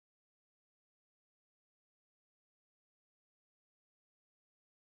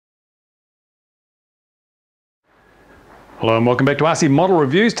Hello and welcome back to RC Model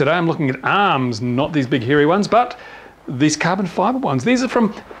Reviews. Today I'm looking at arms, not these big hairy ones, but these carbon fiber ones. These are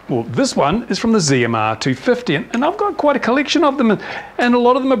from, well, this one is from the ZMR250, and I've got quite a collection of them, and a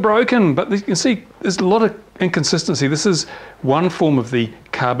lot of them are broken, but you can see there's a lot of inconsistency. This is one form of the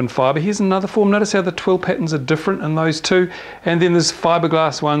carbon fiber. Here's another form. Notice how the twill patterns are different in those two, and then there's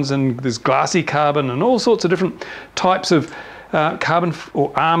fiberglass ones, and there's glassy carbon, and all sorts of different types of carbon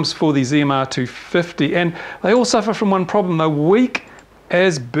or arms for the ZMR250, and they all suffer from one problem. They're weak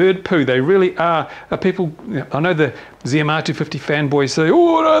as bird poo. They really are. People, I know the ZMR250 fanboys say,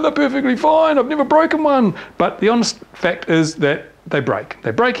 oh no, they're perfectly fine, I've never broken one. But the honest fact is that they break.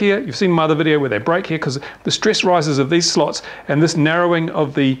 They break here. You've seen my other video where they break here because the stress rises of these slots and this narrowing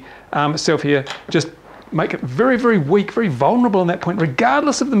of the arm itself here just make it very, very weak, very vulnerable on that point,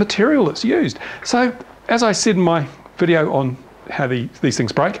 regardless of the material that's used. So, as I said in my video on how these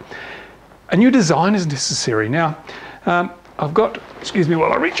things break, a new design is necessary. Now, I've got, excuse me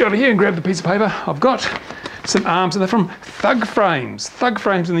while I reach over here and grab the piece of paper, I've got some arms, and they're from ThugFrames.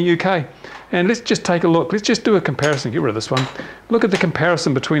 ThugFrames in the UK. And let's just take a look. Let's just do a comparison. Get rid of this one. Look at the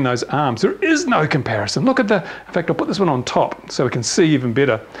comparison between those arms. There is no comparison. Look at the, in fact, I'll put this one on top so we can see even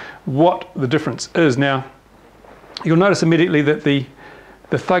better what the difference is. Now, you'll notice immediately that the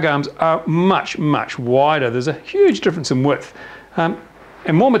Thug arms are much, much wider. There's a huge difference in width. And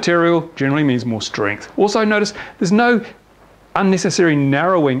more material generally means more strength. Also notice there's no unnecessary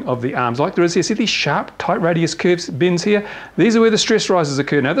narrowing of the arms like there is here. See these sharp, tight radius curves, bends here? These are where the stress rises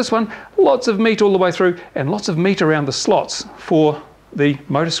occur. Now this one, lots of meat all the way through and lots of meat around the slots for the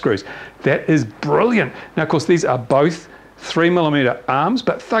motor screws. That is brilliant. Now of course these are both 3mm arms,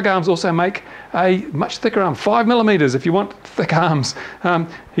 but Thug arms also make a much thicker arm, 5mm if you want thick arms.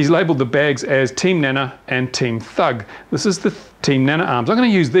 He's labelled the bags as Team Nana and Team Thug. This is the Team Nana arms. I'm going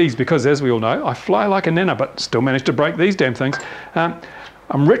to use these because, as we all know, I fly like a Nana, but still manage to break these damn things.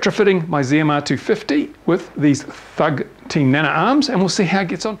 I'm retrofitting my ZMR250 with these Thug Team Nana arms, and we'll see how it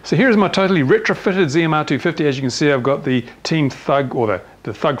gets on. So here's my totally retrofitted ZMR250. As you can see, I've got the Team Thug, or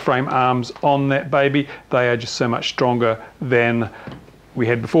the ThugFrame arms on that baby. They are just so much stronger than we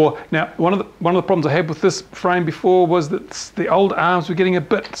had before. Now, one of the problems I had with this frame before was that the old arms were getting a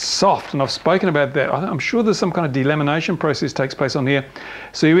bit soft, and I've spoken about that. I'm sure there's some kind of delamination process takes place on here,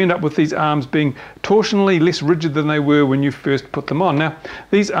 so you end up with these arms being torsionally less rigid than they were when you first put them on. Now,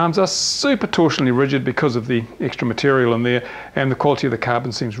 these arms are super torsionally rigid because of the extra material in there, and the quality of the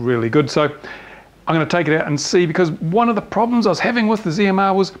carbon seems really good. So I'm going to take it out and see, because one of the problems I was having with the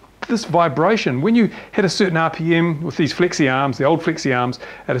ZMR was this vibration. When you hit a certain RPM with these flexi arms, the old flexi arms,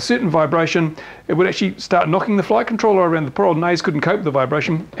 at a certain vibration, it would actually start knocking the flight controller around. The poor old nays couldn't cope with the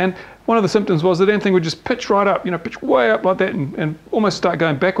vibration, and one of the symptoms was the damn thing would just pitch right up, pitch way up like that, and almost start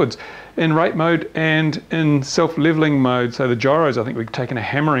going backwards in rate mode and in self-leveling mode. So the gyros, I think, were taking a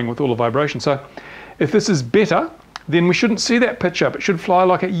hammering with all the vibration. So if this is better, then we shouldn't see that pitch up. It should fly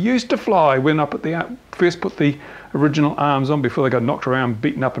like it used to fly when I first put the original arms on, before they got knocked around,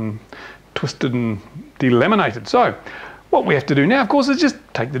 beaten up and twisted and delaminated. So what we have to do now, of course, is just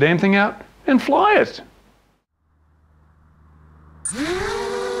take the damn thing out and fly it.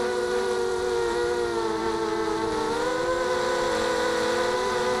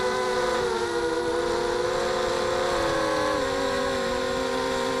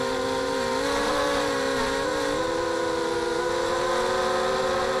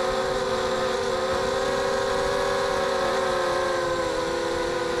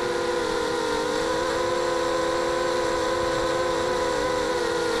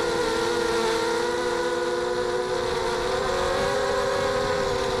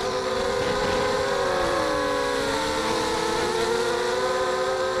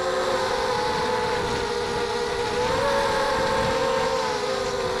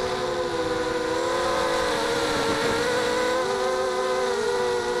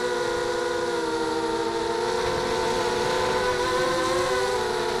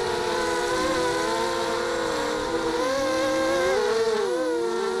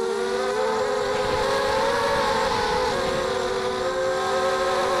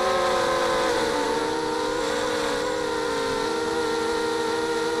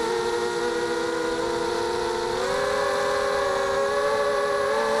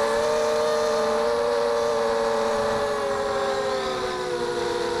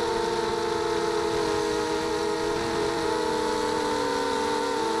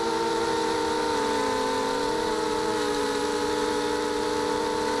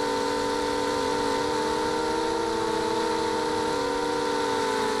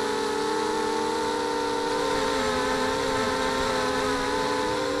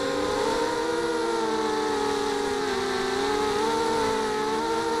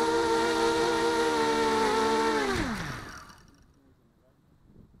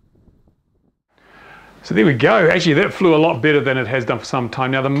 So there we go. Actually, that flew a lot better than it has done for some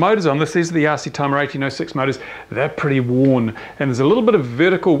time. Now the motors on this, these are the RC Timer 1806 motors. They're pretty worn, and there's a little bit of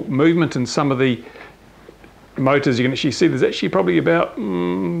vertical movement in some of the motors. You can actually see there's actually probably about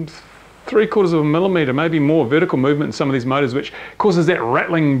 3/4 of a millimeter, maybe more, vertical movement in some of these motors, which causes that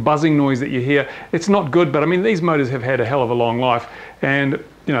rattling, buzzing noise that you hear. It's not good, but I mean, these motors have had a hell of a long life, and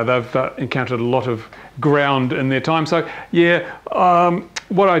you know, they've encountered a lot of ground in their time. So yeah,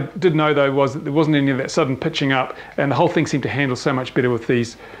 what I did know though was that there wasn't any of that sudden pitching up, and the whole thing seemed to handle so much better with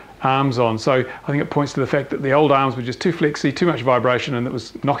these arms on. So I think it points to the fact that the old arms were just too flexy, too much vibration, and it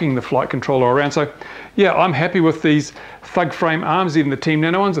was knocking the flight controller around. So yeah, I'm happy with these ThugFrame arms. Even the Team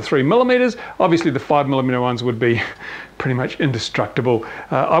Nano ones are 3mm. Obviously the 5mm ones would be pretty much indestructible.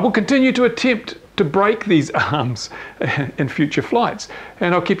 I will continue to attempt to break these arms in future flights,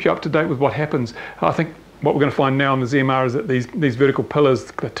 and I'll keep you up to date with what happens. I think what we're going to find now on the ZMR is that these vertical pillars,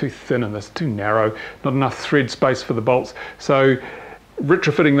 they're too thin and they're too narrow, not enough thread space for the bolts. So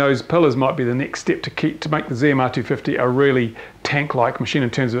retrofitting those pillars might be the next step to make the ZMR250 a really tank-like machine in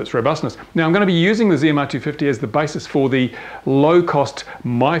terms of its robustness. Now I'm going to be using the ZMR250 as the basis for the low-cost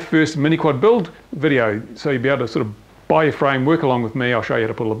My First Mini Quad Build video, so you'll be able to sort of buy your frame, work along with me. I'll show you how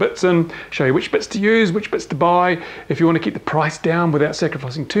to put all the bits in, show you which bits to use, which bits to buy, if you want to keep the price down without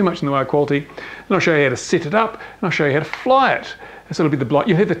sacrificing too much in the way of quality. And I'll show you how to set it up, and I'll show you how to fly it. So it'll be the blind.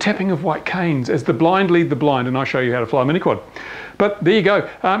 You'll hear the tapping of white canes as the blind lead the blind, and I'll show you how to fly a mini quad. But there you go.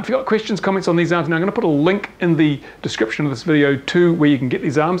 If you've got questions, comments on these arms, now I'm going to put a link in the description of this video to where you can get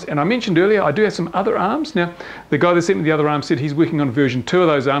these arms. And I mentioned earlier, I do have some other arms. Now, the guy that sent me the other arms said he's working on version 2 of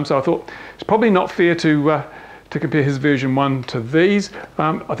those arms, so I thought it's probably not fair to compare his version 1 to these.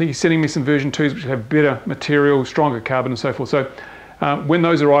 I think he's sending me some version 2s which have better material, stronger carbon and so forth. So when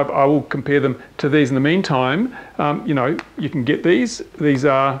those arrive, I will compare them to these. In the meantime, you know, you can get these. These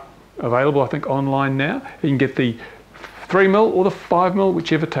are available, I think, online now. You can get the 3mm or the 5mm,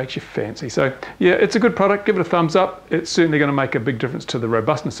 whichever takes your fancy. So yeah, it's a good product. Give it a thumbs up. It's certainly going to make a big difference to the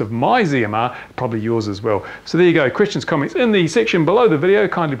robustness of my ZMR, probably yours as well. So there you go. Questions, comments in the section below the video,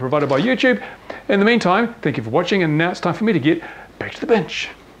 kindly provided by YouTube. In the meantime, thank you for watching, and now it's time for me to get back to the bench.